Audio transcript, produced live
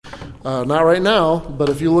Not right now, but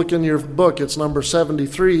if you look in your book, it's number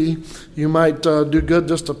 73. You might do good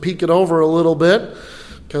just to peek it over a little bit,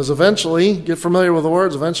 because eventually, get familiar with the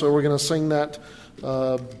words, eventually we're going to sing that.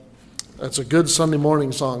 That's a good Sunday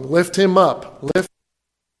morning song. Lift him up. Lift.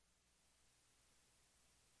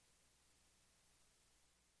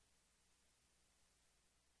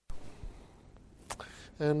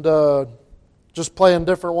 And just playing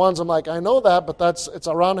different ones. I'm like, I know that, but it's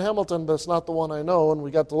around Hamilton, but it's not the one I know. And we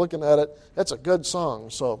got to looking at it. It's a good song.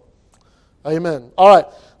 So, amen. All right.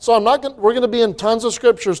 So we're going to be in tons of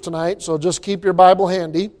scriptures tonight. So just keep your Bible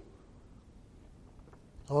handy.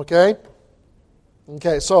 Okay.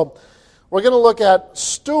 Okay. So we're going to look at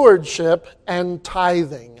stewardship and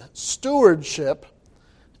tithing. Stewardship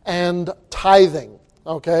and tithing.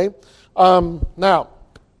 Okay. Now.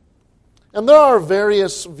 And there are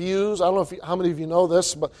various views. I don't know how many of you know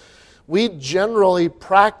this, but we generally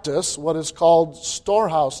practice what is called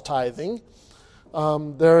storehouse tithing.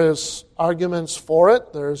 There is arguments for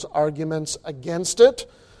it. There's arguments against it.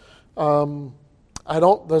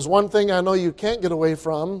 There's one thing I know you can't get away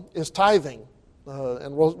from is tithing,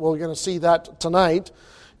 and we're going to see that tonight.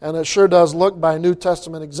 And it sure does look by New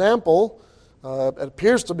Testament example. It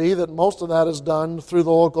appears to be that most of that is done through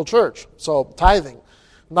the local church. So tithing.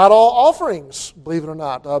 Not all offerings, believe it or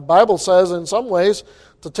not. The Bible says in some ways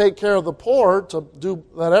to take care of the poor, to do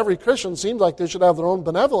that every Christian seems like they should have their own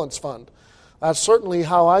benevolence fund. That's certainly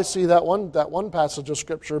how I see that one passage of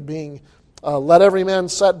Scripture being, let every man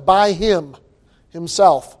set by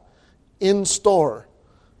himself, in store,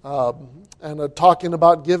 and talking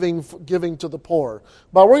about giving to the poor.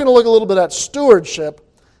 But we're going to look a little bit at stewardship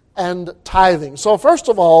and tithing. So first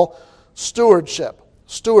of all, stewardship.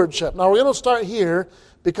 Now we're going to start here,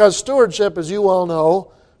 because stewardship, as you well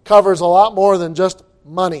know, covers a lot more than just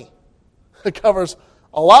money. It covers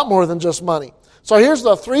a lot more than just money. So here's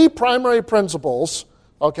the three primary principles,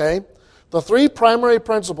 okay? The three primary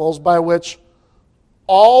principles by which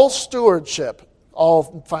all stewardship,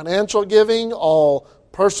 all financial giving, all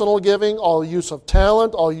personal giving, all use of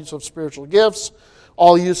talent, all use of spiritual gifts,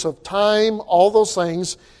 all use of time, all those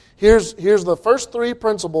things. Here's the first three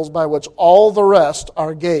principles by which all the rest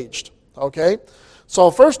are gauged, okay? So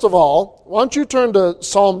first of all, why don't you turn to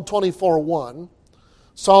Psalm 24:1.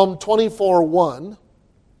 Psalm 24:1.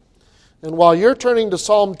 And while you're turning to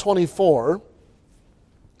Psalm 24,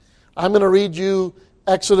 I'm going to read you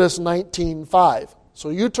Exodus 19:5. So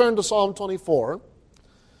you turn to Psalm 24.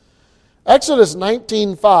 Exodus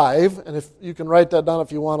 19:5, and if you can write that down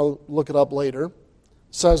if you want to look it up later,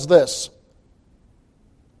 says this.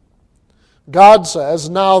 God says,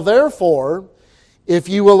 "Now therefore, if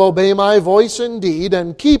ye will obey my voice indeed,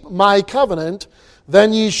 and keep my covenant,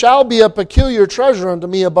 then ye shall be a peculiar treasure unto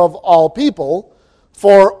me above all people,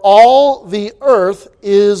 for all the earth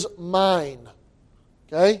is mine."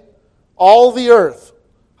 Okay? All the earth.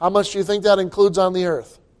 How much do you think that includes on the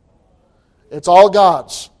earth? It's all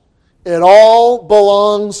God's. It all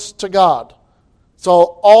belongs to God.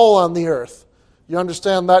 So all on the earth. You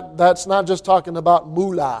understand that that's not just talking about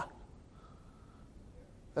moolah.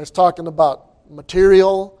 It's talking about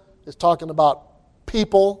material. It's talking about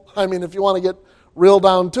people. I mean, if you want to get real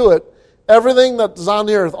down to it, everything that's on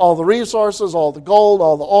the earth, all the resources, all the gold,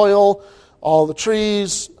 all the oil, all the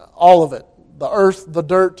trees, all of it, the earth, the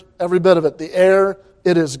dirt, every bit of it, the air,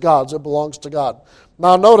 it is God's. It belongs to God.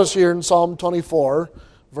 Now notice here in Psalm 24,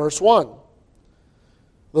 verse 1.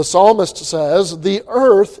 The psalmist says, "The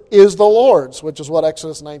earth is the Lord's," which is what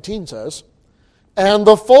Exodus 19 says, "and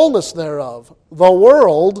the fullness thereof, the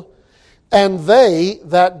world, and they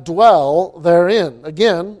that dwell therein."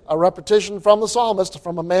 Again, a repetition from the psalmist,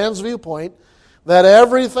 from a man's viewpoint, that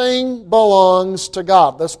everything belongs to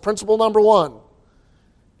God. That's principle number one.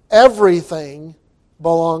 Everything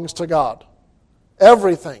belongs to God.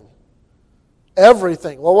 Everything.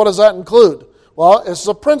 Everything. Well, what does that include? Well, it's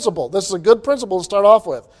a principle. This is a good principle to start off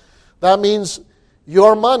with. That means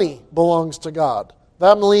your money belongs to God.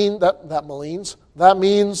 That means,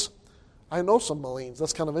 I know some Malines.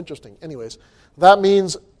 That's kind of interesting. Anyways, that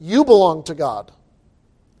means you belong to God.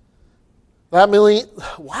 That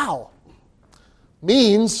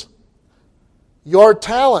means your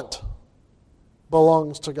talent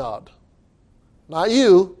belongs to God. Not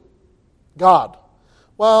you, God.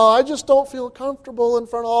 Well, I just don't feel comfortable in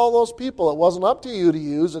front of all those people. It wasn't up to you to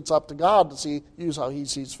use. It's up to God to use how He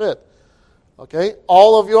sees fit. Okay?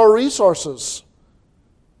 All of your resources,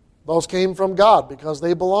 those came from God because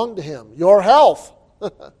they belong to Him. Your health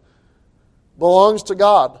belongs to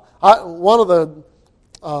God.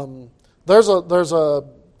 There's a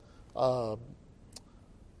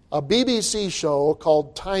a BBC show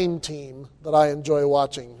called Time Team that I enjoy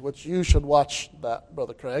watching, which you should watch that,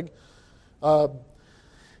 Brother Craig. And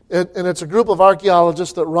it's a group of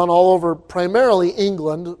archaeologists that run all over primarily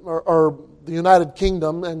England or the United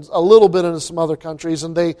Kingdom and a little bit into some other countries.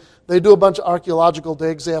 And they do a bunch of archaeological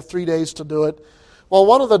digs. They have 3 days to do it. Well,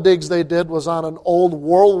 one of the digs they did was on an old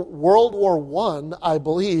World War I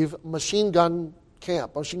believe, machine gun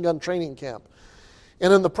training camp.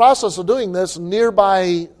 And in the process of doing this,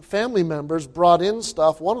 nearby family members brought in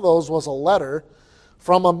stuff. One of those was a letter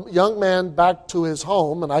from a young man back to his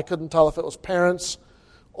home, and I couldn't tell if it was parents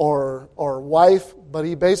or wife, but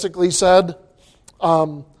he basically said,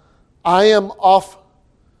 I am off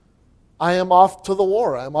to the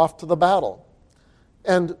war. I am off to the battle.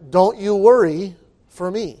 And don't you worry for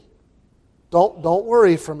me. Don't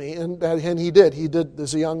worry for me. And he did.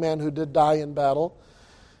 There's a young man who did die in battle.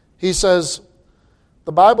 He says,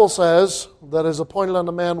 the Bible says that it is appointed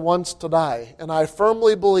unto man once to die. And I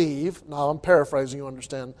firmly believe, now I'm paraphrasing, you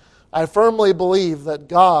understand, I firmly believe that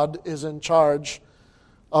God is in charge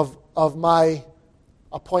of my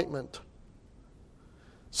appointment.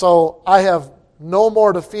 So I have no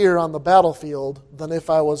more to fear on the battlefield than if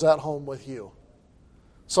I was at home with you.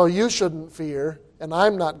 So you shouldn't fear, and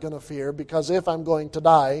I'm not going to fear, because if I'm going to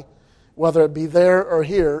die, whether it be there or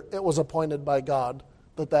here, it was appointed by God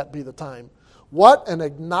that be the time. What an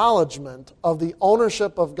acknowledgement of the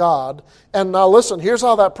ownership of God. And now listen, here's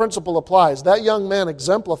how that principle applies. That young man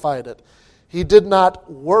exemplified it. He did not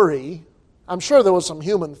worry. I'm sure there was some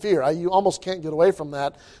human fear. You almost can't get away from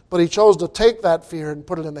that. But he chose to take that fear and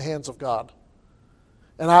put it in the hands of God.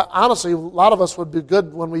 And honestly, a lot of us would be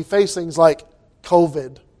good when we face things like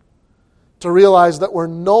COVID to realize that we're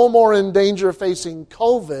no more in danger facing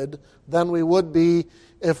COVID than we would be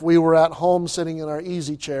if we were at home sitting in our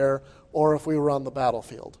easy chair or if we were on the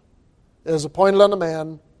battlefield. It is appointed unto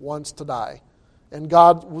man once to die. And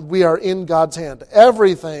God, we are in God's hand.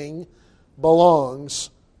 Everything belongs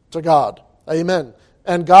to God. Amen.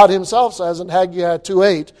 And God himself says in Haggai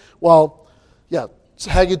 2:8,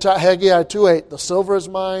 Haggai 2:8, the silver is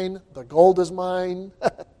mine, the gold is mine.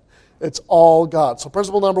 It's all God. So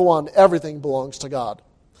principle number 1, everything belongs to God.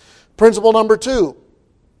 Principle number 2,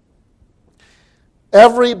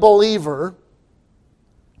 every believer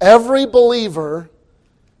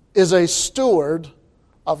is a steward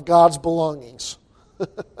of God's belongings.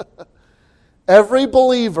 Every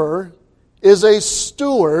believer is a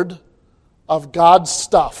steward of God's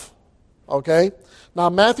stuff. Okay? Now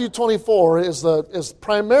Matthew 24 is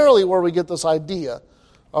primarily where we get this idea.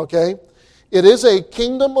 Okay? It is a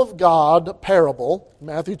kingdom of God parable,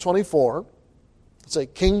 Matthew 24. It's a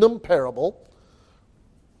kingdom parable.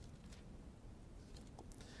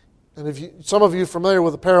 And if some of you are familiar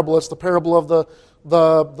with the parable, it's the parable of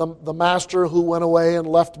the master who went away and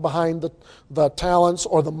left behind the talents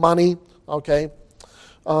or the money. Okay,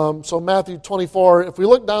 so Matthew 24. If we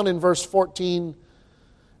look down in verse 14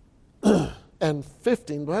 and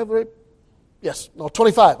 15, do I have it right? Yes, no,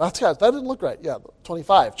 25. That didn't look right. Yeah,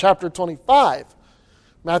 25. Chapter 25,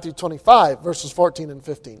 Matthew 25, verses 14 and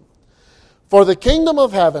 15. For the kingdom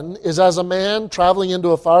of heaven is as a man traveling into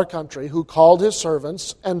a far country who called his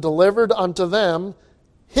servants and delivered unto them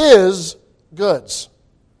his goods.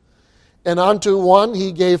 And unto one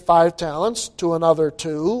he gave 5 talents, to another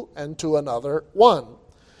 2, and to another 1.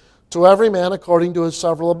 To every man according to his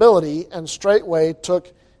several ability, and straightway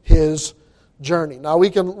took his journey. Now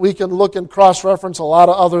we can look and cross-reference a lot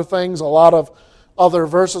of other things, a lot of other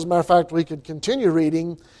verses. Matter of fact, we could continue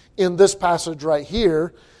reading in this passage right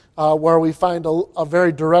here, where we find a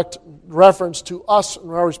very direct reference to us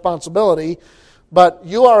and our responsibility. But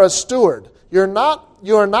you are a steward. You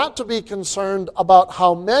are not to be concerned about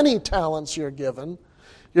how many talents you're given.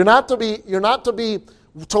 You're not to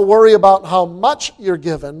worry about how much you're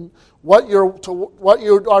given. What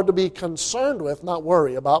you are to be concerned with, not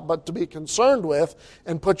worry about, but to be concerned with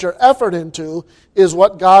and put your effort into is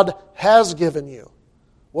what God has given you.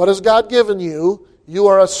 What has God given you? You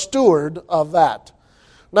are a steward of that.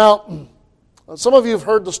 Now, some of you have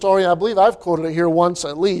heard the story, I believe I've quoted it here once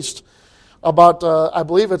at least, about, I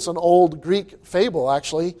believe it's an old Greek fable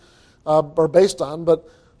actually, or based on, but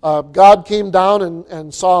God came down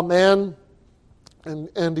and saw a man,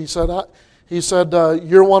 and he said,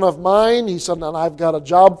 you're one of mine. He said, and I've got a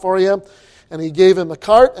job for you. And he gave him the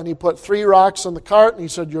cart, and he put 3 rocks in the cart, and he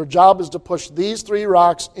said, your job is to push these 3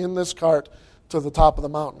 rocks in this cart to the top of the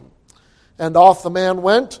mountain. And off the man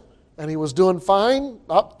went, and he was doing fine.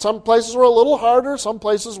 Some places were a little harder. Some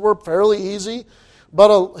places were fairly easy.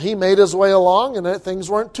 But he made his way along, and things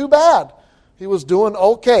weren't too bad. He was doing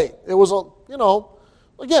okay. It was,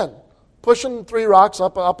 again, pushing 3 rocks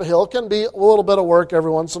up a hill can be a little bit of work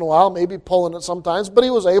every once in a while, maybe pulling it sometimes, but he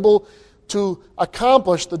was able to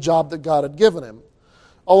accomplish the job that God had given him.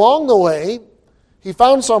 Along the way, he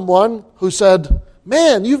found someone who said,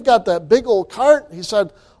 "Man, you've got that big old cart." He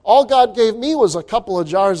said, "All God gave me was a couple of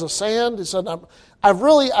jars of sand." He said, I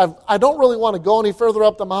don't really want to go any further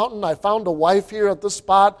up the mountain. I found a wife here at this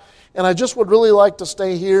spot, and I just would really like to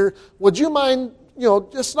stay here. Would you mind,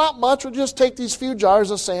 it's not much, would you just take these few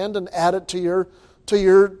jars of sand and add it to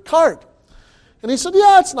your cart? And he said,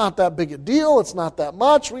 "Yeah, it's not that big a deal. It's not that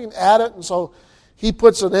much. We can add it." And so he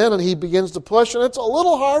puts it in and he begins to push, and it's a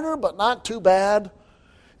little harder, but not too bad.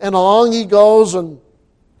 And along he goes, and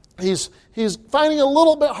he's finding it a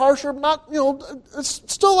little bit harsher, but not, it's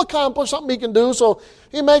still accomplished, something he can do. So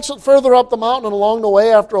he makes it further up the mountain, and along the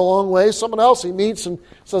way, after a long way, someone else he meets and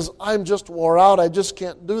says, "I'm just wore out. I just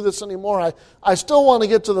can't do this anymore. I still want to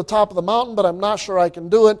get to the top of the mountain, but I'm not sure I can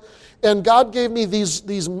do it. And God gave me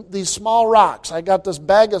these small rocks. I got this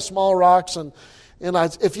bag of small rocks, and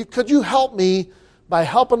could you help me by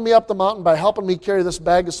helping me up the mountain, by helping me carry this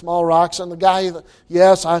bag of small rocks?" And the guy,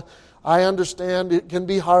 "Yes, I understand it can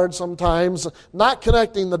be hard sometimes," not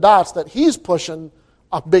connecting the dots that he's pushing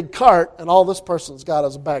a big cart and all this person's got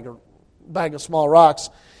is a bag of small rocks.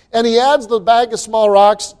 And he adds the bag of small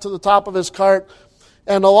rocks to the top of his cart,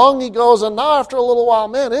 and along he goes, and now after a little while,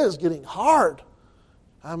 man, it is getting hard.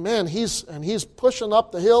 Man, he's pushing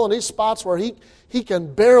up the hill, and he spots where he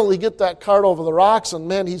can barely get that cart over the rocks, and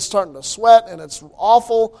man, he's starting to sweat, and it's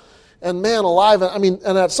awful. And man alive,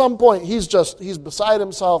 and at some point he's beside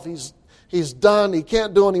himself. He's done. He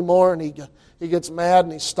can't do anymore, and he gets mad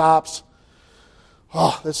and he stops.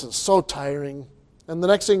 "Oh, this is so tiring." And the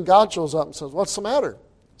next thing, God shows up and says, "What's the matter?"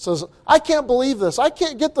 He says, "I can't believe this. I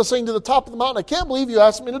can't get this thing to the top of the mountain. I can't believe you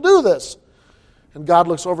asked me to do this." And God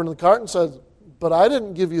looks over into the cart and says, "But I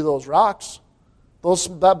didn't give you those rocks.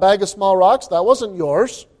 That bag of small rocks, that wasn't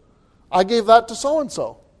yours. I gave that to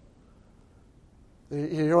so-and-so." You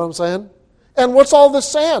hear what I'm saying? "And what's all this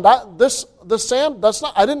sand? This sand,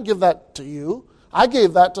 I didn't give that to you. I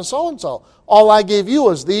gave that to so-and-so. All I gave you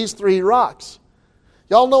was these 3 rocks."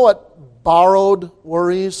 Y'all know what borrowed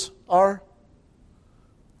worries are?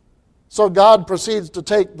 So God proceeds to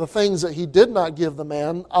take the things that he did not give the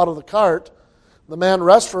man out of the cart. The man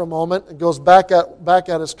rests for a moment and goes back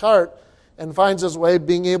at his cart and finds his way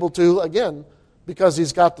being able to, again, because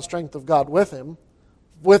he's got the strength of God with him,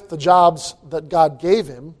 with the jobs that God gave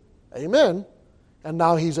him. Amen. And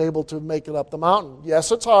now he's able to make it up the mountain.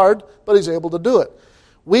 Yes, it's hard, but he's able to do it.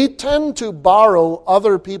 We tend to borrow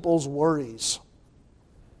other people's worries.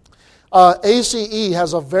 ACE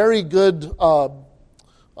has a very good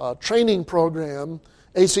training program.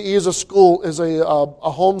 ACE is a school, is a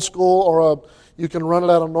home school, or you can run it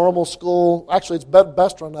at a normal school. Actually, it's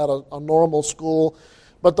best run at a normal school.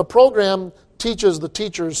 But the program teaches the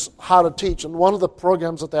teachers how to teach. And one of the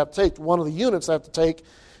programs that they have to take, one of the units they have to take,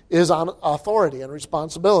 is on authority and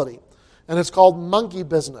responsibility. And it's called monkey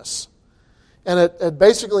business. And it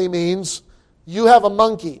basically means you have a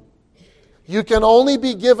monkey. You can only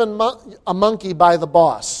be given a monkey by the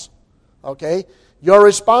boss. Okay? Your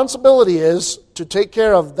responsibility is to take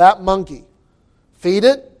care of that monkey. Feed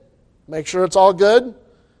it, make sure it's all good,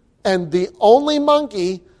 and the only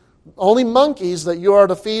monkeys that you are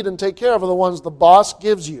to feed and take care of are the ones the boss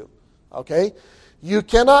gives you. Okay? You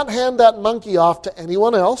cannot hand that monkey off to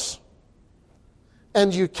anyone else,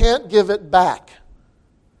 and you can't give it back.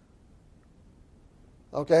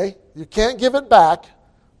 Okay? You can't give it back.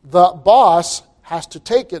 The boss has to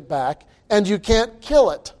take it back, and you can't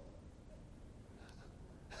kill it.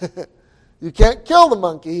 You can't kill the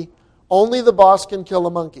monkey. Only the boss can kill the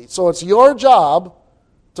monkey. So it's your job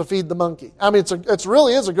to feed the monkey. I mean, it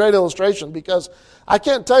really is a great illustration, because I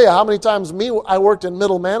can't tell you how many times I worked in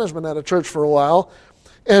middle management at a church for a while,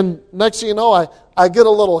 and next thing you know, I get a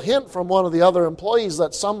little hint from one of the other employees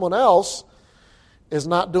that someone else is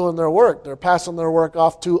not doing their work. They're passing their work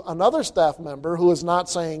off to another staff member who is not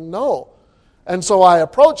saying no. And so I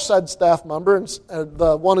approached said staff member, and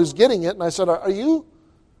the one who's getting it, and I said,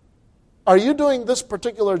 Are you doing this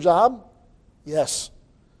particular job? Yes.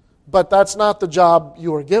 But that's not the job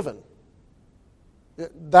you were given.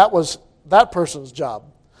 That was that person's job.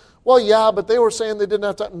 Well, yeah, but they were saying they didn't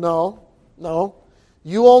have to. No.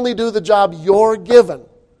 You only do the job you're given.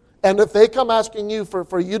 And if they come asking you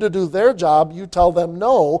for you to do their job, you tell them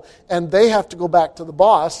no, and they have to go back to the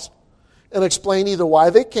boss and explain either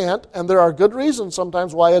why they can't, and there are good reasons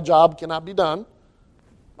sometimes why a job cannot be done.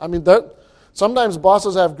 I mean, sometimes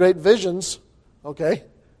bosses have great visions, okay?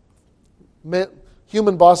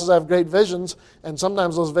 Human bosses have great visions, and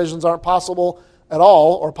sometimes those visions aren't possible at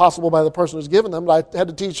all, or possible by the person who's given them, but I had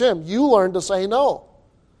to teach him, you learn to say no.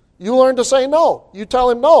 You learn to say no. You tell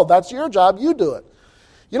him, no, that's your job, you do it.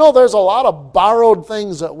 You know, there's a lot of borrowed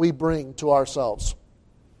things that we bring to ourselves.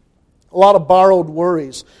 A lot of borrowed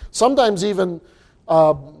worries. Sometimes even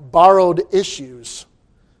borrowed issues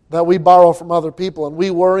that we borrow from other people, and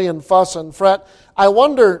we worry and fuss and fret. I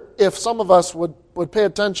wonder if some of us would pay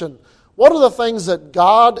attention. What are the things that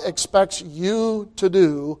God expects you to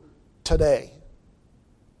do today?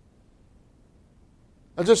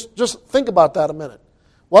 Now just think about that a minute.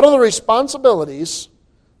 What are the responsibilities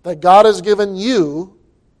that God has given you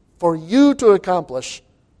for you to accomplish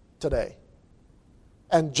today?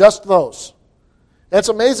 And just those. It's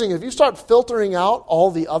amazing. If you start filtering out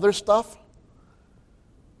all the other stuff,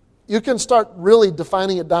 you can start really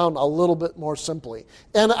defining it down a little bit more simply.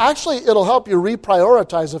 And actually, it'll help you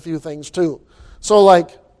reprioritize a few things too. So like,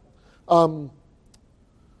 and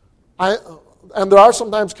there are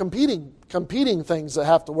sometimes competing things that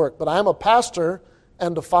have to work, but I'm a pastor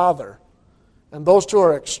and a father. And those two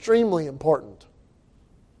are extremely important.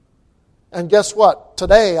 And guess what?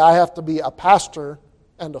 Today I have to be a pastor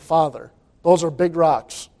and a father. Those are big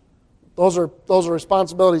rocks. Those are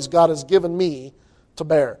responsibilities God has given me to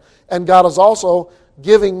bear. And God is also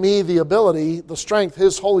giving me the ability, the strength,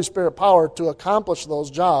 His Holy Spirit power to accomplish those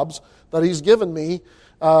jobs that He's given me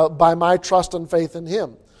by my trust and faith in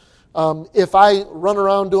Him. If I run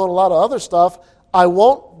around doing a lot of other stuff, I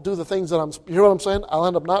won't do the things that you hear what I'm saying? I'll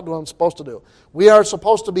end up not doing what I'm supposed to do. We are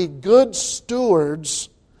supposed to be good stewards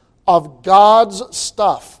of God's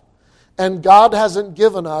stuff. And God hasn't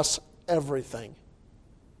given us everything.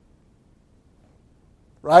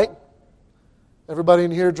 Right? Everybody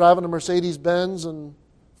in here driving a Mercedes-Benz and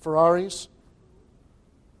Ferraris?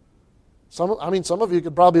 Some of you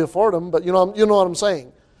could probably afford them, but you know what I'm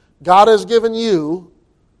saying. God has given you,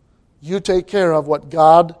 you take care of what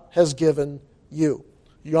God has given you.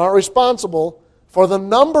 You aren't responsible for the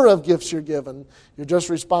number of gifts you're given. You're just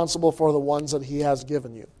responsible for the ones that He has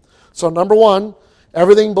given you. So number one,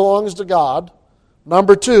 everything belongs to God.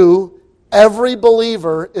 Number two, every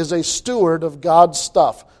believer is a steward of God's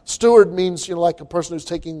stuff. Steward means, like a person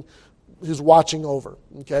who's watching over.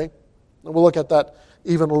 Okay? And we'll look at that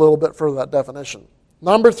even a little bit further, that definition.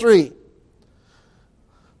 Number three,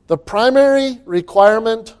 the primary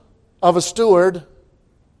requirement of a steward,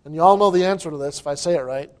 and you all know the answer to this if I say it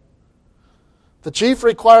right. The chief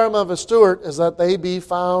requirement of a steward is that they be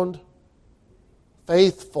found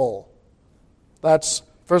faithful. That's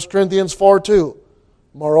 1 Corinthians 4:2.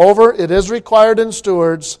 Moreover, it is required in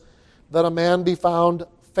stewards that a man be found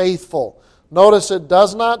faithful. Notice it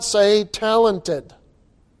does not say talented.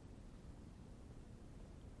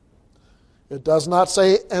 It does not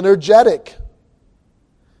say energetic.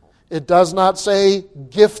 It does not say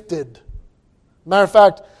gifted. Matter of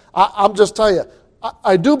fact, I'm just telling you,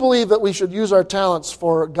 I do believe that we should use our talents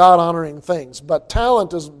for God-honoring things, but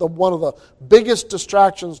talent is one of the biggest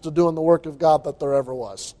distractions to doing the work of God that there ever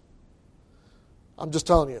was. I'm just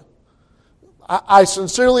telling you. I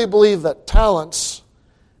sincerely believe that talents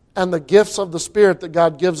and the gifts of the Spirit that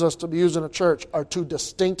God gives us to be used in a church are two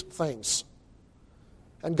distinct things.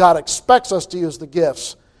 And God expects us to use the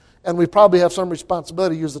gifts, and we probably have some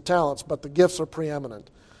responsibility to use the talents, but the gifts are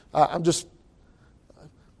preeminent.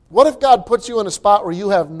 What if God puts you in a spot where you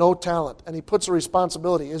have no talent and He puts a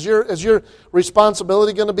responsibility? Is your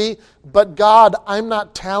responsibility going to be, but God, I'm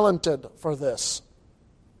not talented for this?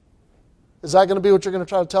 Is that going to be what you're going to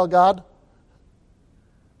try to tell God?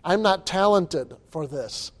 I'm not talented for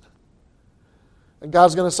this. And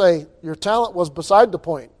God's going to say, your talent was beside the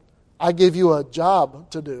point. I gave you a job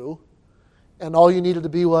to do, and all you needed to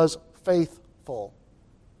be was faithful.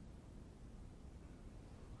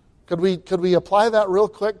 Could we apply that real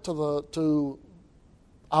quick to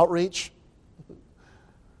outreach?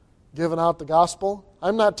 Giving out the gospel?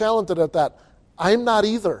 I'm not talented at that. I'm not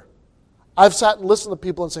either. I've sat and listened to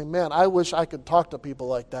people and say, man, I wish I could talk to people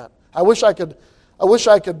like that. I wish I could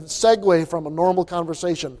segue from a normal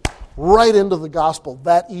conversation right into the gospel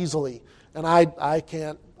that easily. And I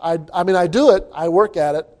can't. I do it. I work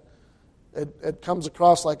at it. It comes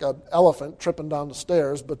across like an elephant tripping down the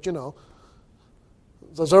stairs, but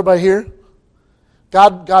Is everybody here?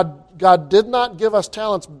 God did not give us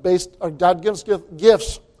talents God gives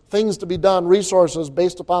gifts, things to be done, resources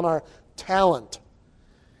based upon our talent.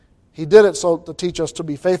 He did it so to teach us to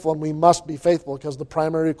be faithful, and we must be faithful because the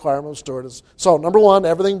primary requirement of steward is. So, number one,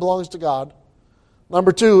 everything belongs to God.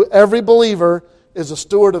 Number two, every believer is a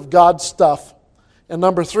steward of God's stuff. And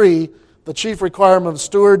number three, the chief requirement of a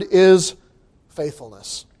steward is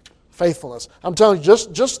faithfulness. Faithfulness. I'm telling you,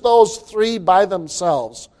 just those three by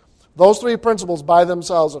themselves Those three principles by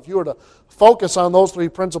themselves, if you were to focus on those three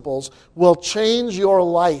principles, will change your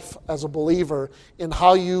life as a believer in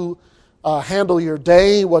how you handle your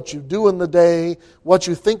day, what you do in the day, what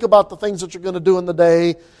you think about the things that you're going to do in the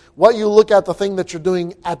day, what you look at the thing that you're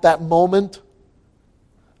doing at that moment.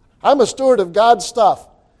 I'm a steward of God's stuff.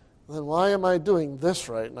 Then why am I doing this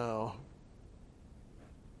right now?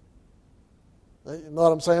 You know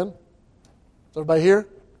what I'm saying? Is everybody here?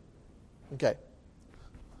 Okay.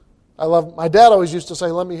 My dad always used to say,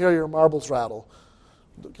 "Let me hear your marbles rattle,"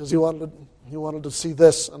 because he wanted to see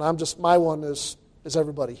this, and my one is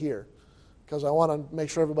everybody here, because I want to make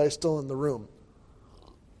sure everybody's still in the room.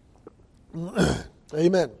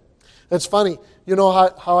 Amen. It's funny. You know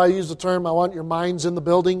how I use the term, I want your minds in the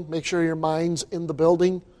building? Make sure your mind's in the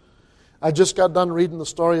building. I just got done reading the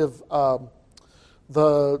story of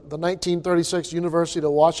the 1936 University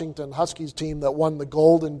of Washington Huskies team that won the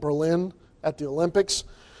gold in Berlin at the Olympics.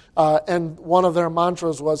 And one of their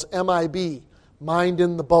mantras was MIB, mind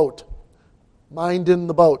in the boat. Mind in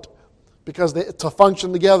the boat. Because to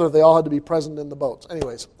function together, they all had to be present in the boats.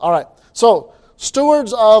 Anyways, all right. So,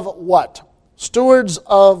 stewards of what? Stewards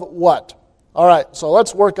of what? All right, so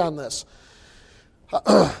let's work on this.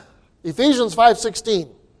 Ephesians 5:16.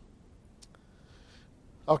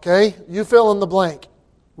 Okay, you fill in the blank.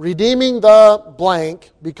 Redeeming the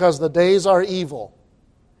blank because the days are evil.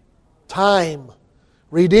 Time.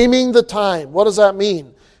 Redeeming the time. What does that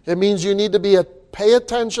mean? It means you need to pay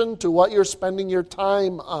attention to what you're spending your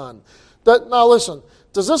time on. Now listen,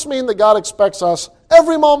 does this mean that God expects us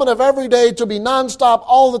every moment of every day to be nonstop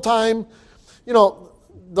all the time? You know,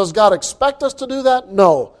 does God expect us to do that?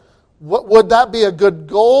 No. Would that be a good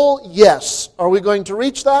goal? Yes. Are we going to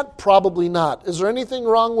reach that? Probably not. Is there anything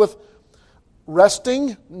wrong with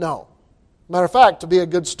resting? No. Matter of fact, to be a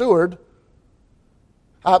good steward,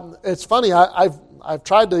 it's funny, I've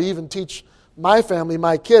tried to even teach my family,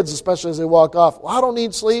 my kids, especially as they walk off, well, I don't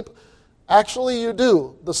need sleep. Actually, you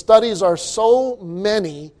do. The studies are so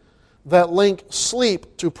many that link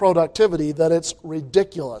sleep to productivity that it's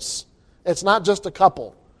ridiculous. It's not just a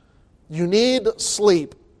couple. You need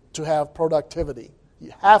sleep to have productivity.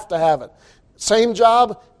 You have to have it. Same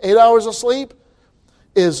job, 8 hours of sleep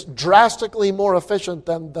is drastically more efficient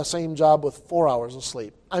than the same job with 4 hours of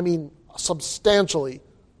sleep. I mean, substantially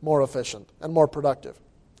more efficient and more productive.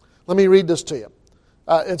 Let me read this to you.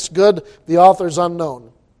 It's good. The author's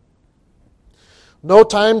unknown. No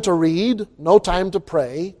time to read, no time to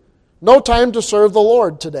pray, no time to serve the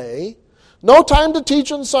Lord today, no time to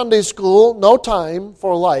teach in Sunday school, no time,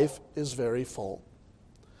 for life is very full.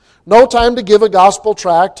 No time to give a gospel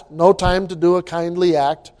tract, no time to do a kindly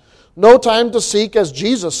act, no time to seek as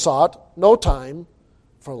Jesus sought, no time,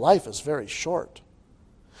 for life is very short.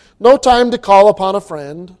 No time to call upon a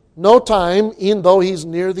friend, no time, e'en though he's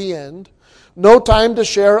near the end, no time to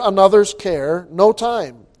share another's care, no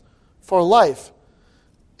time, for life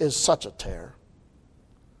is such a tear.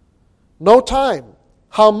 No time.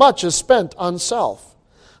 How much is spent on self?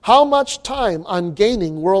 How much time on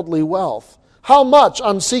gaining worldly wealth? How much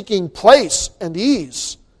on seeking place and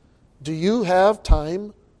ease? Do you have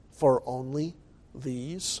time for only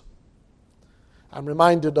these? I'm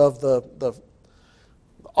reminded of the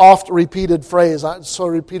oft-repeated phrase. It's so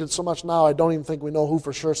repeated so much now I don't even think we know who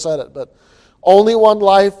for sure said it. But only one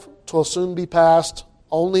life, 'twill soon be past.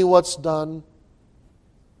 Only what's done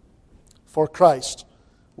for Christ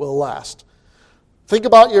will last. Think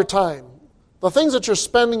about your time. The things that you're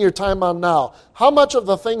spending your time on now. How much of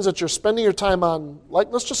the things that you're spending your time on, like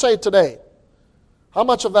let's just say today, how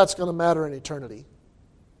much of that's going to matter in eternity?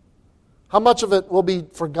 How much of it will be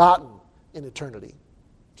forgotten in eternity?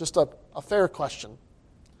 Just a fair question.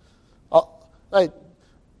 Hey,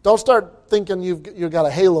 don't start thinking you've got a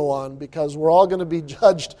halo on, because we're all going to be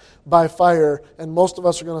judged by fire, and most of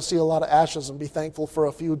us are going to see a lot of ashes and be thankful for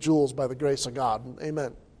a few jewels by the grace of God.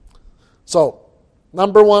 Amen. So,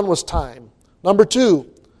 number one was time. Number two,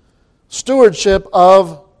 stewardship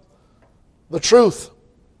of the truth.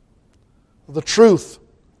 The truth.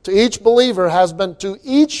 To each believer has been, to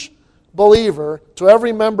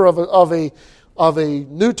every member of a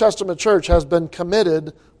New Testament church has been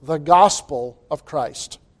committed the gospel of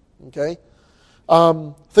Christ. Okay?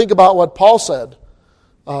 Think about what Paul said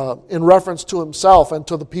in reference to himself and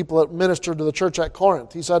to the people that ministered to the church at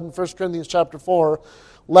Corinth. He said in 1 Corinthians chapter 4,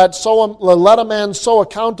 Let a man so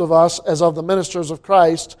account of us as of the ministers of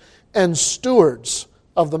Christ and stewards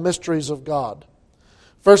of the mysteries of God.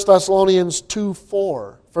 1 Thessalonians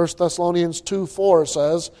 2:4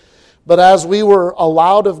 says, But as we were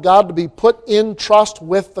allowed of God to be put in trust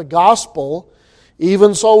with the gospel,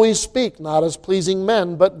 Even so we speak, not as pleasing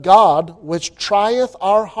men, but God, which trieth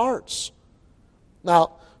our hearts.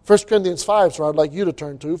 Now, 1 Corinthians 5, so I'd like you to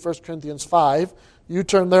turn to 1 Corinthians 5. You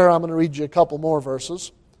turn there, I'm going to read you a couple more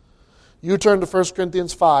verses. You turn to 1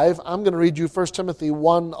 Corinthians 5. I'm going to read you 1 Timothy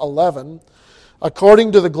 1:11.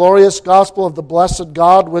 According to the glorious gospel of the blessed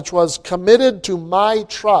God, which was committed to my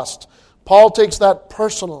trust. Paul takes that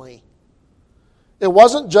personally. It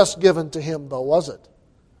wasn't just given to him, though, was it?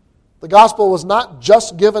 The gospel was not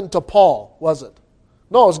just given to Paul, was it?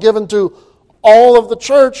 No, it was given to all of the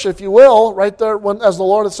church, if you will, right there as the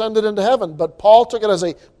Lord ascended into heaven. But Paul took it as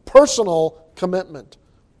a personal commitment.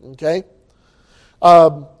 Okay?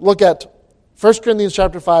 Look at 1 Corinthians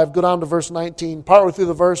chapter 5, go down to verse 19. Partway through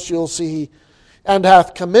the verse you'll see, and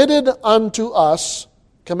hath committed unto us,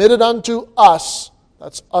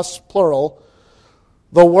 that's us plural,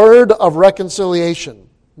 the word of reconciliation.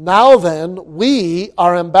 Now then, we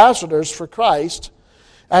are ambassadors for Christ,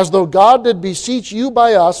 as though God did beseech you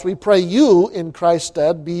by us, we pray you in Christ's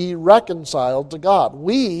stead be reconciled to God.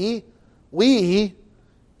 We,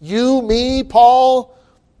 you, me, Paul,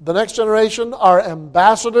 the next generation are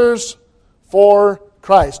ambassadors for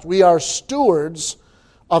Christ. We are stewards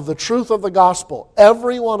of the truth of the gospel.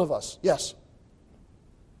 Every one of us. Yes?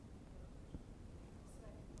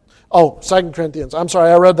 Oh, 2 Corinthians. I'm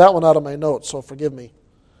sorry, I read that one out of my notes, so forgive me.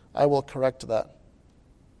 I will correct that.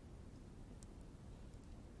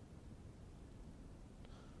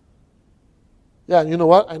 Yeah, you know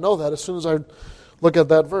what? I know that as soon as I look at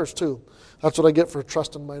that verse too. That's what I get for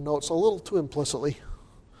trusting my notes a little too implicitly.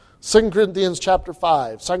 2 Corinthians chapter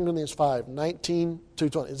 5. 2 Corinthians 5, 19 to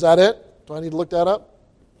 20. Is that it? Do I need to look that up?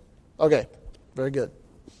 Okay, very good.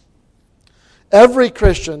 Every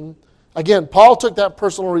Christian, again, Paul took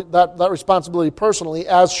that responsibility personally,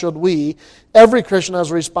 as should we. Every Christian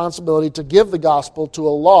has a responsibility to give the gospel to a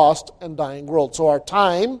lost and dying world. So our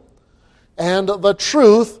time and the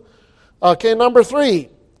truth. Okay, number 3,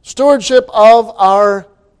 stewardship of our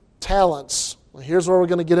talents. Well, here's where we're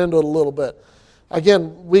going to get into it a little bit.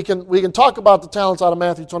 Again, we can talk about the talents out of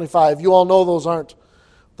Matthew 25. You all know that's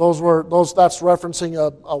referencing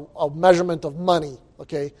a measurement of money.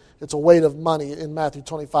 Okay, it's a weight of money in Matthew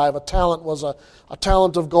 25. A talent was a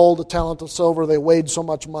talent of gold, a talent of silver. They weighed so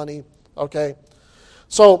much money. Okay,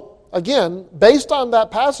 so again, based on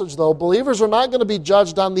that passage, though, believers are not going to be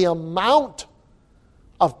judged on the amount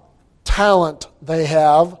of talent they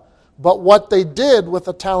have, but what they did with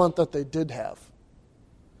the talent that they did have.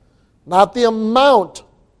 Not the amount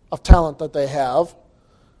of talent that they have,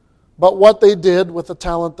 but what they did with the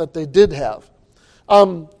talent that they did have.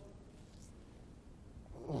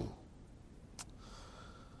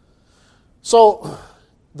 So,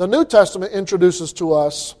 the New Testament introduces to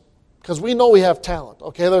us, because we know we have talent,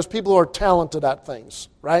 okay? There's people who are talented at things,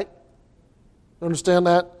 right? You understand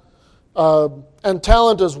that? And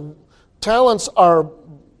talents are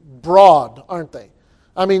broad, aren't they?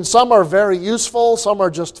 I mean, some are very useful, some are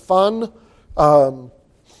just fun.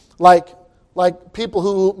 Like people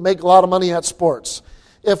who make a lot of money at sports.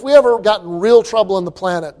 If we ever got in real trouble in the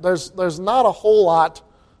planet, there's not a whole lot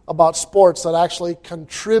about sports that actually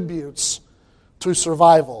contributes to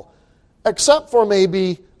survival, except for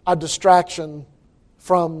maybe a distraction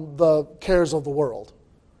from the cares of the world,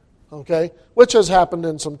 okay? Which has happened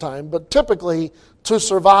in some time, but typically to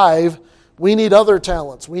survive, we need other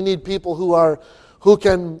talents. We need people who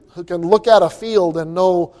can look at a field and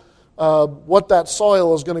know what that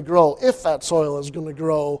soil is going to grow, if that soil is going to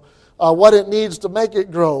grow, what it needs to make it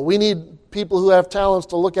grow. We need people who have talents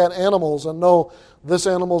to look at animals and know this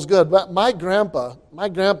animal's good. But my grandpa,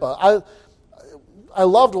 I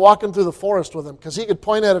loved walking through the forest with him because he could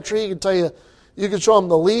point at a tree, he could tell you, you could show him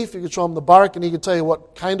the leaf, you could show him the bark, and he could tell you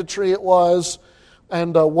what kind of tree it was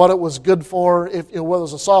and what it was good for, if whether it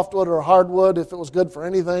was a softwood or a hardwood, if it was good for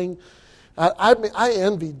anything. I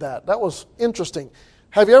envied that. That was interesting.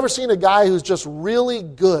 Have you ever seen a guy who's just really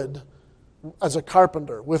good as a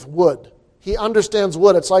carpenter with wood? He understands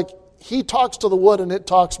wood. It's like he talks to the wood and it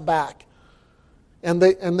talks back. And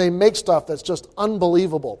they make stuff that's just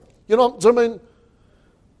unbelievable. You know, I mean,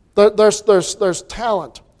 there's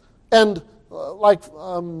talent. And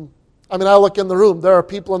I look in the room. There are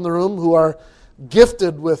people in the room who are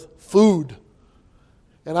gifted with food.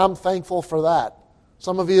 And I'm thankful for that.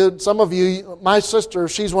 Some of you, my sister,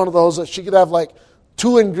 she's one of those that she could have like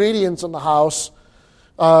 2 ingredients in the house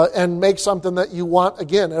and make something that you want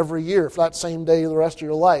again every year for that same day the rest of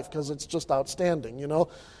your life because it's just outstanding, you know.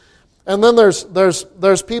 And then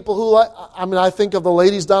there's people who, I think of the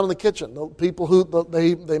ladies down in the kitchen, the people who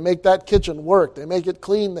they make that kitchen work, they make it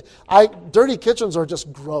clean. Dirty kitchens are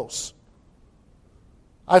just gross.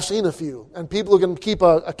 I've seen a few. And people who can keep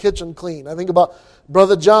a kitchen clean. I think about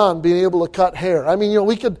Brother John being able to cut hair. I mean,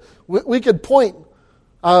 we could point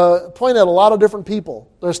at a lot of different people.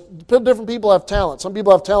 There's different people have talents. Some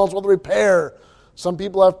people have talents with repair. Some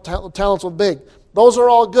people have talents with big. Those are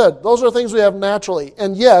all good. Those are things we have naturally.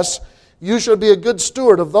 And yes, you should be a good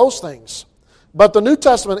steward of those things. But the New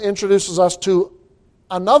Testament introduces us to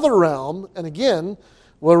another realm, and again,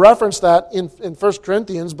 we'll reference that in 1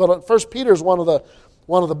 Corinthians, but 1 Peter is one of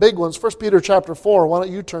the big ones. 1 Peter chapter 4, why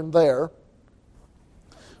don't you turn there?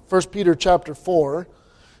 1 Peter chapter 4.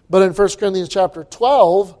 But in 1 Corinthians chapter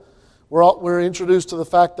 12, we're introduced to the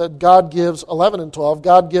fact that God gives, 11 and 12,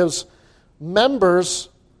 God gives members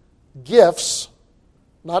gifts,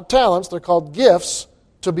 not talents, they're called gifts,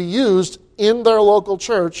 to be used in their local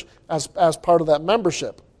church as part of that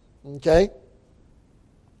membership. Okay?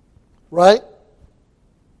 Right?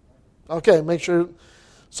 Okay, make sure.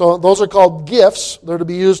 So those are called gifts. They're to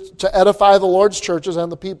be used to edify the Lord's churches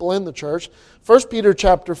and the people in the church. 1 Peter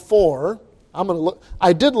chapter 4.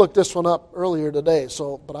 I did look this one up earlier today,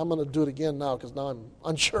 but I'm going to do it again now because now I'm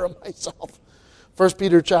unsure of myself. 1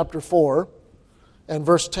 Peter chapter 4 and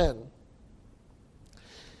verse 10.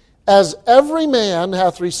 As every man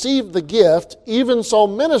hath received the gift, even so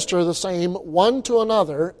minister the same one to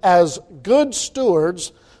another as good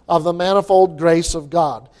stewards of the manifold grace of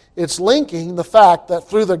God. It's linking the fact that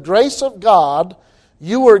through the grace of God,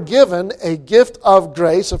 you were given a gift of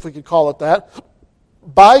grace, if we could call it that,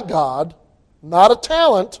 by God, not a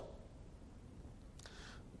talent.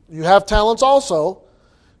 You have talents also.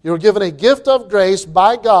 You were given a gift of grace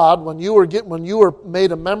by God when you were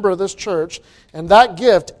made a member of this church, and that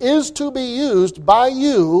gift is to be used by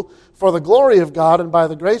you for the glory of God and by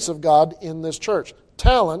the grace of God in this church.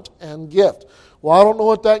 Talent and gift. Well, I don't know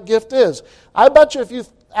what that gift is. I bet you if you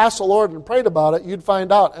asked the Lord and prayed about it, you'd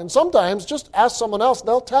find out. And sometimes just ask someone else,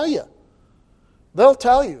 they'll tell you. They'll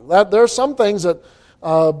tell you that there are some things that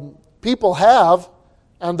people have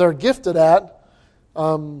and they're gifted at,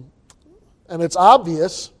 and it's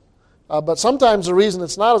obvious, but sometimes the reason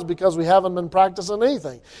it's not is because we haven't been practicing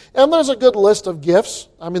anything. And there's a good list of gifts.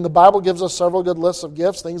 I mean, the Bible gives us several good lists of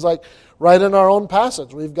gifts, things like right in our own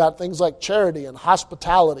passage. We've got things like charity and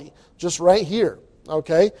hospitality, just right here,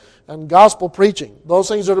 okay? And gospel preaching. Those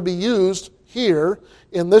things are to be used here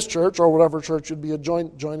in this church or whatever church you'd be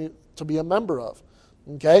joining to be a member of,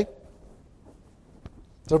 okay?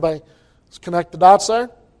 Does everybody connect the dots there?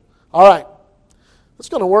 All right. It's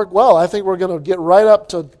going to work well. I think we're going to get right up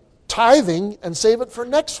to tithing and save it for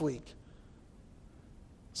next week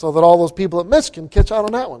so that all those people that missed can catch out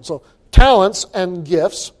on that one. So talents and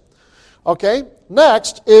gifts. Okay.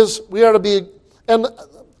 Next is we are to be, and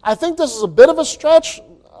I think this is a bit of a stretch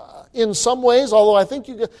in some ways, although I think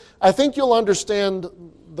you'll understand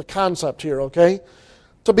the concept here, okay?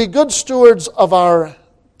 To be good stewards of our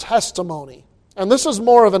testimony. And this is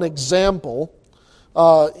more of an example.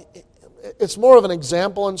 It's more of an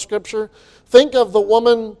example in Scripture. Think of the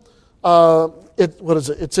woman,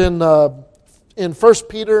 It's in 1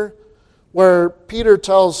 Peter, where Peter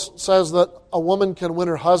says that a woman can win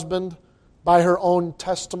her husband by her own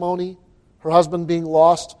testimony, her husband being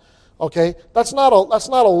lost. Okay, that's not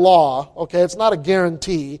a law. Okay, it's not a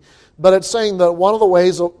guarantee, but it's saying that one of the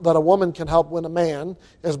ways that a woman can help win a man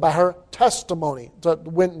is by her testimony, to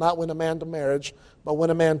win, not win a man to marriage, but win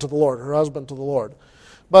a man to the Lord, her husband to the Lord.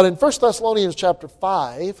 But in 1 Thessalonians chapter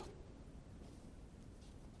 5,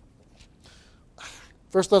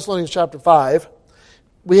 1 Thessalonians chapter 5,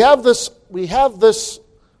 we have this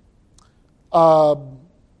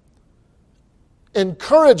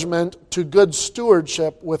encouragement to good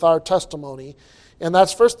stewardship with our testimony. And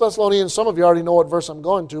that's 1 Thessalonians, some of you already know what verse I'm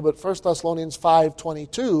going to, but 1 Thessalonians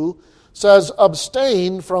 5:22 says,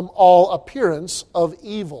 abstain from all appearance of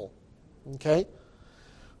evil. Okay?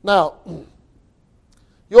 Now,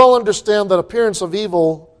 you all understand that appearance of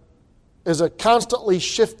evil is a constantly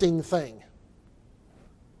shifting thing.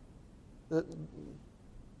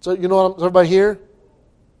 So you know what is everybody here?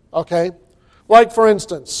 Okay. Like for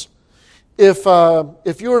instance, if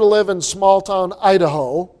you were to live in small town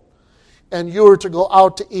Idaho and you were to go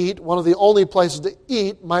out to eat, one of the only places to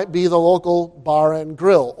eat might be the local bar and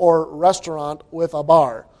grill or restaurant with a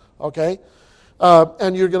bar. Okay?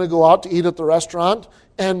 And you're going to go out to eat at the restaurant,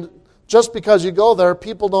 and just because you go there,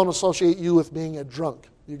 people don't associate you with being a drunk.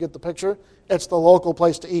 You get the picture? It's the local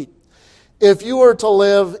place to eat. If you were to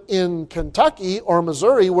live in Kentucky or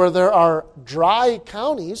Missouri where there are dry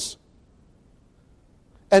counties,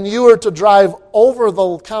 and you were to drive over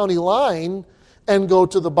the county line and go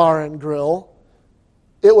to the bar and grill,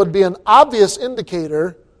 it would be an obvious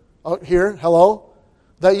indicator,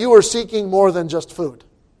 that you were seeking more than just food.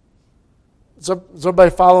 Does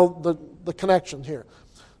everybody follow the connection here?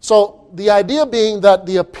 So the idea being that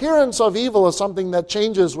the appearance of evil is something that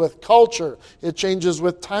changes with culture. It changes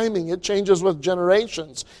with timing. It changes with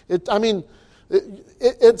generations. It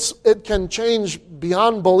can change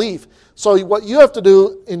beyond belief. So what you have to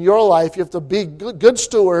do in your life, you have to be good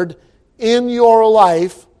steward in your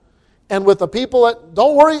life and with the people that,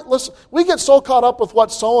 don't worry, listen, we get so caught up with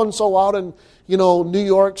what so-and-so out in New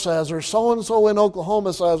York says, or so-and-so in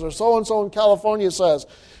Oklahoma says, or so-and-so in California says.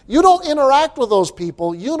 You don't interact with those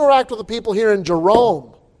people. You interact with the people here in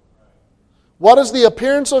Jerome. What is the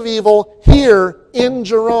appearance of evil here in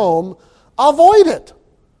Jerome? Avoid it.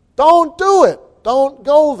 Don't do it. Don't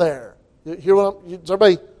go there. You hear what is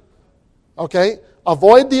everybody? Okay?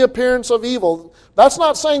 Avoid the appearance of evil. That's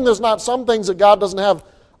not saying there's not some things that God doesn't have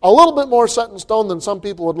a little bit more set in stone than some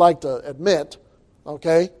people would like to admit.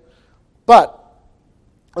 Okay? But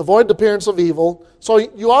avoid the appearance of evil. So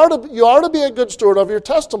you are to be a good steward of your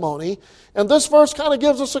testimony. And this verse kind of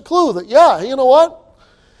gives us a clue that, yeah, you know what?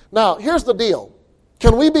 Now, here's the deal.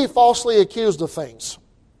 Can we be falsely accused of things?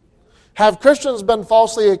 Have Christians been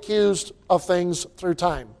falsely accused of things through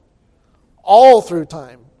time? All through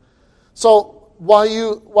time. So while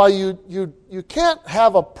you can't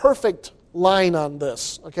have a perfect line on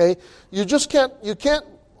this, okay? You can't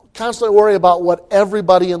constantly worry about what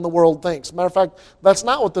everybody in the world thinks. Matter of fact, that's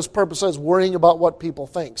not what this purpose is, worrying about what people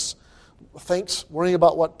worrying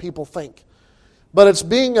about what people think. But it's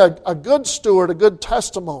being a good steward, a good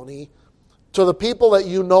testimony to the people that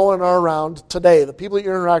you know and are around today, the people that you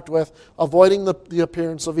interact with, avoiding the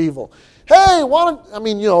appearance of evil. Hey,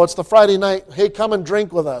 it's the Friday night, hey, come and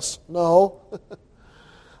drink with us. No,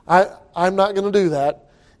 I'm not going to do that.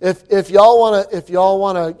 If y'all want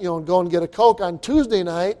to go and get a Coke on Tuesday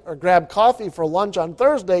night or grab coffee for lunch on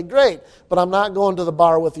Thursday, great. But I'm not going to the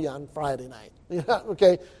bar with you on Friday night. Yeah,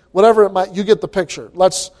 okay, whatever it might, you get the picture.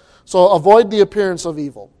 So avoid the appearance of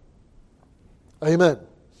evil. Amen.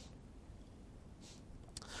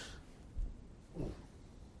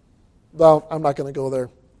 Well, I'm not going to go there.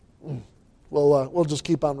 We'll just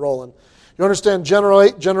keep on rolling. You understand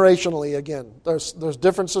generationally again. There's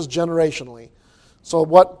differences generationally. So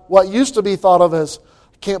what used to be thought of as,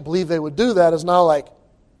 I can't believe they would do that, is now like,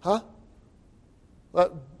 huh?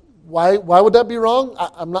 Why would that be wrong?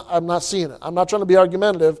 I'm not seeing it. I'm not trying to be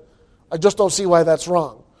argumentative. I just don't see why that's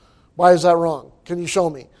wrong. Why is that wrong? Can you show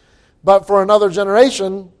me? But for another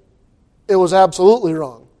generation, it was absolutely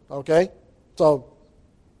wrong. Okay? So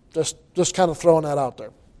just kind of throwing that out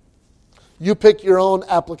there. You pick your own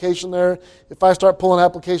application there. If I start pulling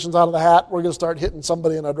applications out of the hat, we're going to start hitting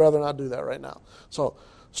somebody, and I'd rather not do that right now. So,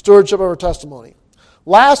 stewardship of our testimony.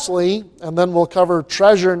 Lastly, and then we'll cover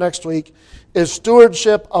treasure next week, is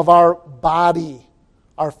stewardship of our body,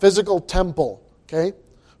 our physical temple. Okay?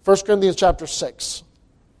 1 Corinthians chapter 6.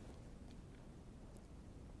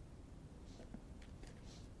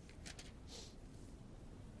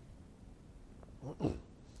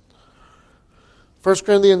 1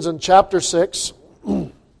 Corinthians in chapter 6.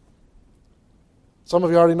 Some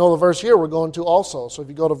of you already know the verse here we're going to also. So if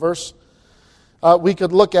you go to verse, we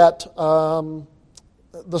could look at the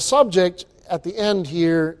subject at the end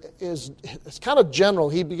here it's kind of general.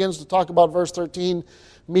 He begins to talk about verse 13,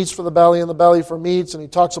 meats for the belly and the belly for meats, and he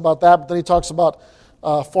talks about that, but then he talks about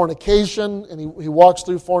fornication, and he walks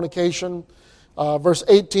through fornication. Verse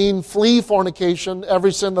 18, flee fornication.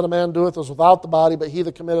 Every sin that a man doeth is without the body, but he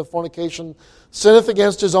that committeth fornication sinneth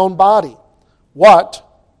against his own body. What?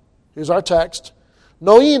 Here's our text.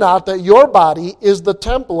 Know ye not that your body is the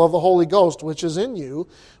temple of the Holy Ghost, which is in you,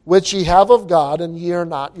 which ye have of God, and ye are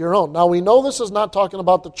not your own. Now we know this is not talking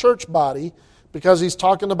about the church body, because he's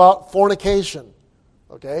talking about fornication.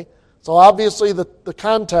 Okay? So obviously the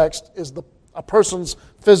context is a person's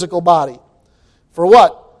physical body. For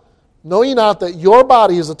what? Know ye not that your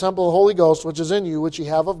body is the temple of the Holy Ghost, which is in you, which ye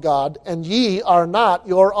have of God, and ye are not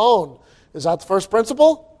your own. Is that the first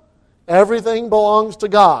principle? Everything belongs to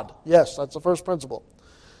God. Yes, that's the first principle.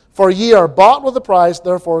 For ye are bought with a price,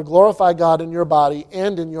 therefore glorify God in your body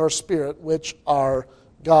and in your spirit, which are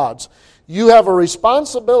God's. You have a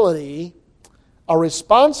responsibility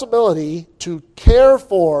to care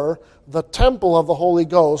for the temple of the Holy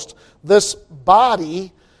Ghost, this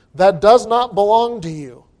body that does not belong to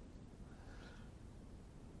you.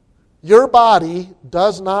 Your body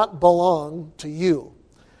does not belong to you.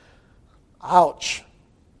 Ouch.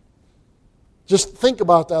 Just think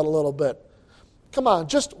about that a little bit. Come on,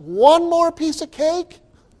 just one more piece of cake?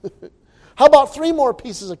 How about 3 more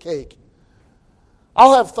pieces of cake?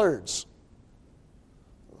 I'll have thirds.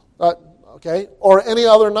 Okay? Or any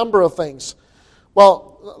other number of things.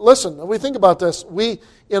 Well, listen, we think about this. We,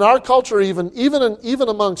 in our culture, even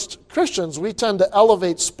amongst Christians, we tend to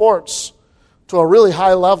elevate sports to a really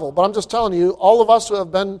high level. But I'm just telling you, all of us who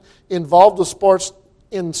have been involved with sports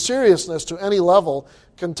in seriousness to any level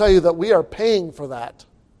can tell you that we are paying for that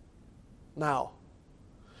now.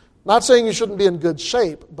 Not saying you shouldn't be in good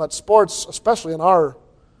shape, but sports, especially in our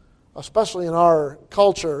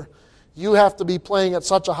culture, you have to be playing at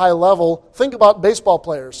such a high level. Think about baseball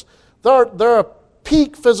players. They're a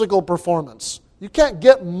peak physical performance. You can't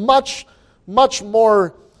get much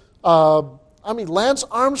more. Lance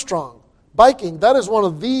Armstrong, biking, that is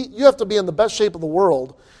you have to be in the best shape of the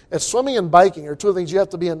world. It's swimming and biking are two things you have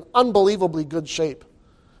to be in unbelievably good shape.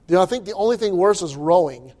 I think the only thing worse is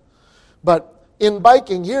rowing. But in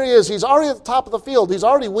biking, here he is. He's already at the top of the field. He's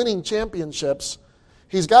already winning championships.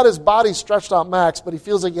 He's got his body stretched out max, but he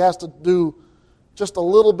feels like he has to do just a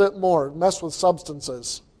little bit more, mess with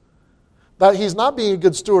substances. That he's not being a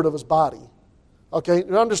good steward of his body. Okay,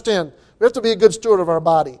 you understand? We have to be a good steward of our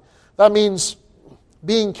body. That means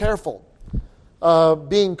being careful,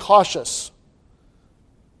 being cautious.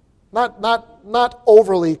 Not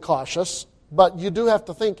overly cautious, but you do have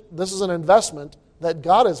to think this is an investment that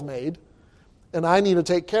God has made, and I need to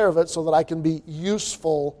take care of it so that I can be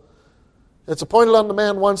useful. It's appointed unto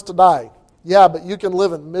man once to die. Yeah, but you can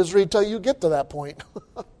live in misery till you get to that point.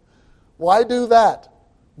 Why do that?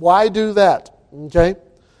 Why do that? Okay?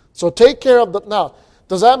 So take care of the... Now,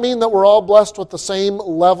 does that mean that we're all blessed with the same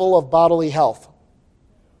level of bodily health?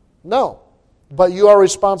 No. But you are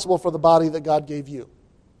responsible for the body that God gave you.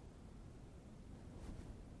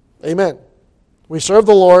 Amen. We serve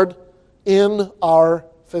the Lord in our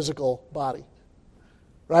physical body.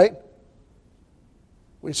 Right?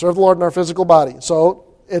 We serve the Lord in our physical body.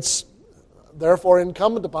 So it's therefore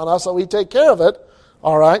incumbent upon us that we take care of it.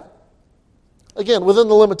 All right? Again, within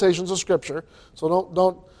the limitations of Scripture.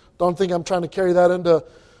 So don't think I'm trying to carry that into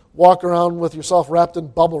walk around with yourself wrapped in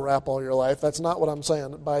bubble wrap all your life. That's not what I'm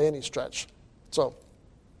saying by any stretch. So,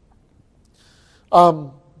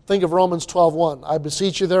 think of Romans 12:1. I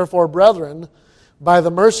beseech you therefore, brethren, by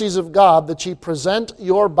the mercies of God, that ye present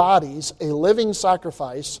your bodies a living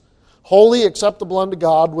sacrifice, holy, acceptable unto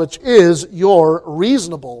God, which is your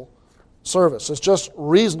reasonable service. It's just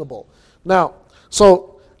reasonable. Now,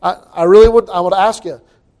 so I would ask you,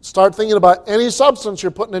 start thinking about any substance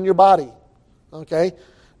you're putting in your body. Okay?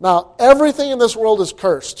 Now, everything in this world is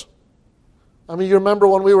cursed. I mean, you remember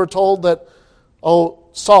when we were told that,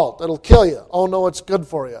 salt, it'll kill you. Oh, no, it's good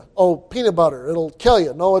for you. Oh, peanut butter, it'll kill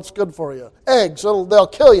you. No, it's good for you. Eggs, they'll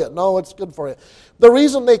kill you. No, it's good for you. The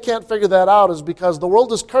reason they can't figure that out is because the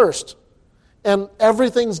world is cursed, and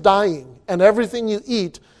everything's dying, and everything you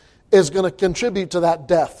eat is going to contribute to that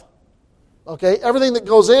death. Okay? Everything that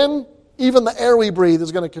goes in, even the air we breathe,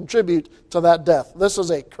 is going to contribute to that death. This is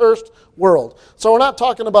a cursed world. So we're not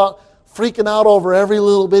talking about freaking out over every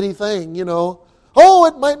little bitty thing, you know. Oh,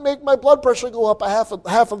 it might make my blood pressure go up half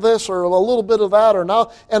of this or a little bit of that or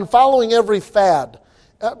now, and following every fad.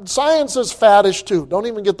 Science is faddish too. Don't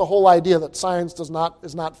even get the whole idea that science is not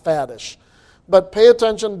faddish. But pay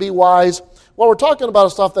attention, be wise. What we're talking about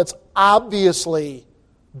is stuff that's obviously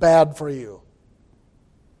bad for you.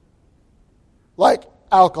 Like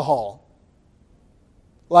alcohol.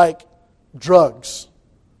 Like drugs.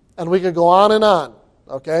 And we could go on and on,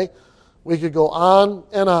 okay? We could go on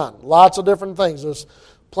and on. Lots of different things. There's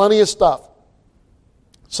plenty of stuff.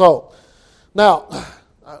 So, now,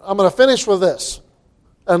 I'm going to finish with this.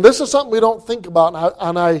 And this is something we don't think about,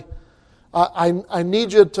 and I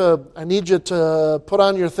need you to put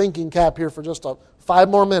on your thinking cap here for just 5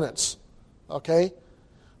 more minutes. Okay?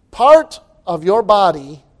 Part of your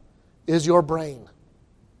body is your brain.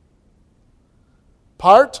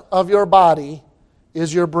 Part of your body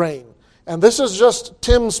is your brain. And this is just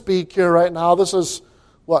Tim speak here right now. This is,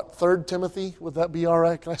 3 Timothy? Would that be all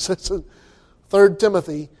right? Can I say 3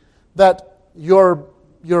 Timothy? That your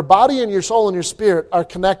body and your soul and your spirit are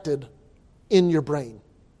connected in your brain.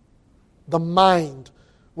 The mind.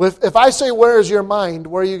 If I say, where is your mind,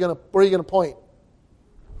 where are you going to point?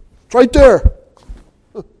 It's right there.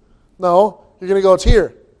 No, you're going to go, it's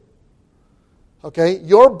here. Okay?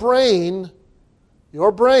 Your brain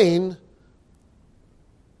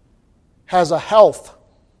has a health.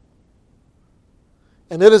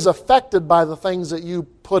 And it is affected by the things that you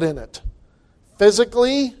put in it.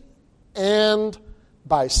 Physically and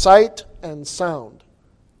by sight and sound.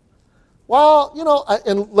 Well,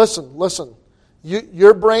 and listen.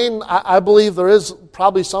 Your brain, I believe there is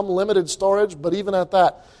probably some limited storage, but even at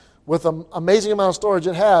that, with an amazing amount of storage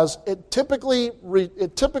it has, it typically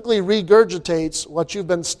regurgitates what you've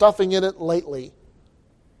been stuffing in it lately.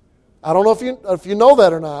 I don't know if you know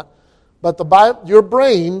that or not, but your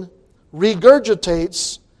brain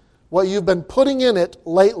regurgitates what you've been putting in it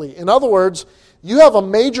lately. In other words, you have a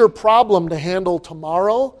major problem to handle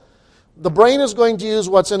tomorrow. The brain is going to use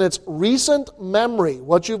what's in its recent memory,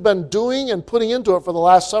 what you've been doing and putting into it for the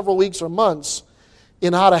last several weeks or months,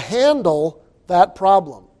 in how to handle that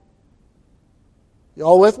problem. You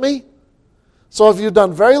all with me? So if you've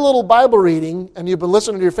done very little Bible reading and you've been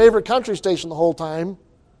listening to your favorite country station the whole time,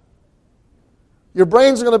 your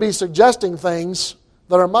brain's going to be suggesting things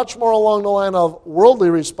that are much more along the line of worldly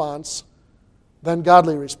response than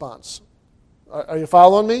godly response. Are you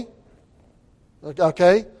following me?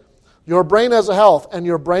 Okay? Your brain has a health, and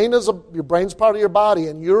your brain's part of your body,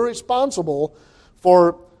 and you're responsible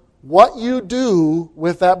for what you do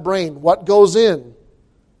with that brain, what goes in.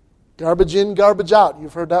 Garbage in, garbage out.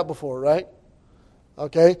 You've heard that before, right?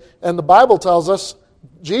 Okay? And the Bible tells us,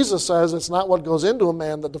 Jesus says it's not what goes into a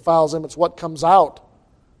man that defiles him, it's what comes out.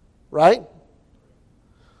 Right?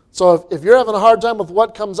 So if you're having a hard time with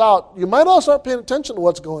what comes out, you might also start paying attention to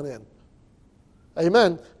what's going in.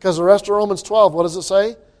 Amen. Because the rest of Romans 12, what does it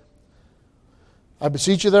say? I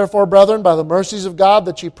beseech you therefore, brethren, by the mercies of God,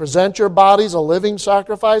 that ye present your bodies a living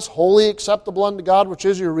sacrifice, wholly acceptable unto God, which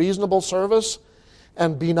is your reasonable service,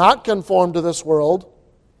 and be not conformed to this world,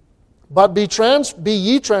 but be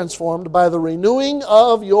ye transformed by the renewing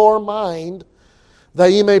of your mind,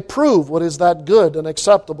 that ye may prove what is that good and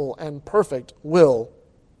acceptable and perfect will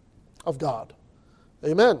of God.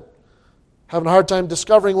 Amen. Having a hard time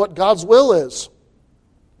discovering what God's will is,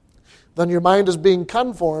 then your mind is being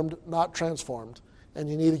conformed, not transformed. And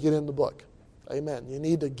you need to get in the book. Amen. You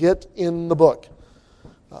need to get in the book.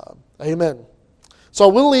 Amen. So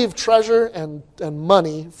we'll leave treasure and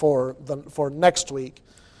money for next week.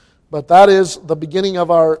 But that is the beginning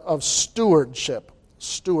of stewardship.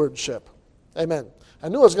 Stewardship. Amen. I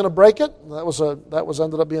knew I was going to break it. That was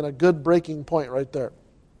ended up being a good breaking point right there.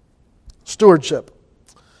 Stewardship.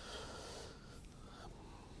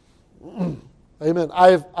 Amen.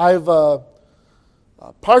 I've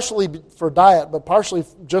partially for diet, but partially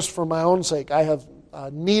just for my own sake, I have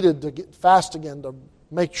needed to get fast again to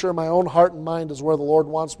make sure my own heart and mind is where the Lord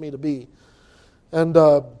wants me to be. And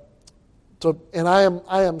I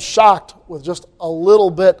am shocked with just a little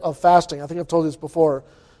bit of fasting. I think I've told you this before,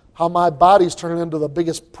 how my body's turning into the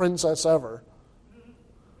biggest princess ever.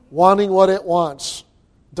 Wanting what it wants,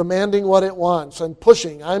 demanding what it wants, and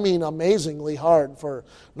pushing, amazingly hard for,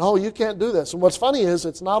 no, you can't do this. And what's funny is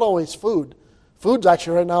it's not always food. Food's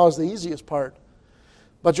actually right now is the easiest part.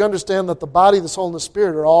 But you understand that the body, the soul, and the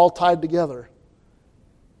spirit are all tied together.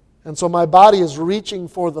 And so my body is reaching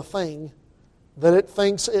for the thing that it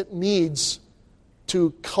thinks it needs to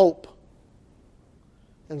cope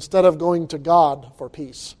instead of going to God for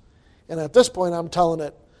peace. And at this point I'm telling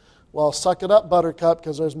it, well, suck it up, buttercup,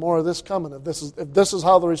 because there's more of this coming. If this is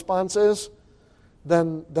how the response is,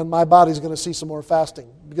 then my body's going to see some more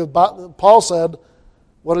fasting. Because Paul said,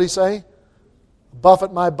 what did he say?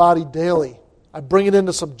 Buffet my body daily. I bring it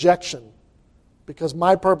into subjection because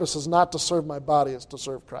my purpose is not to serve my body, it's to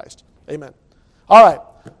serve Christ. Amen. All right.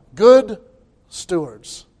 Good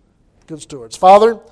stewards. Good stewards. Father,